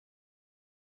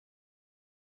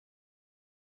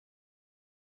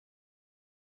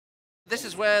This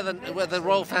is where the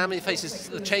royal family faces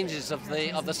the changes of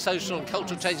the social and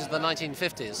cultural changes of the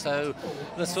 1950s. So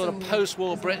the sort of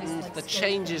post-war Britain, the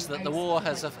changes that the war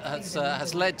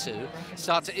has led to,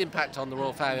 start to impact on the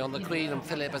royal family, on the Queen and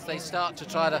Philip, as they start to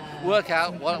try to work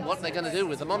out what they're going to do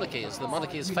with the monarchy, as the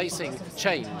monarchy is facing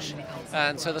change.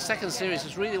 And so the second series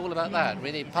is really all about that,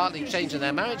 really partly change in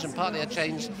their marriage and partly a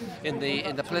change in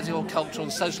the political, cultural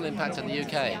and social impact in the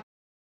UK.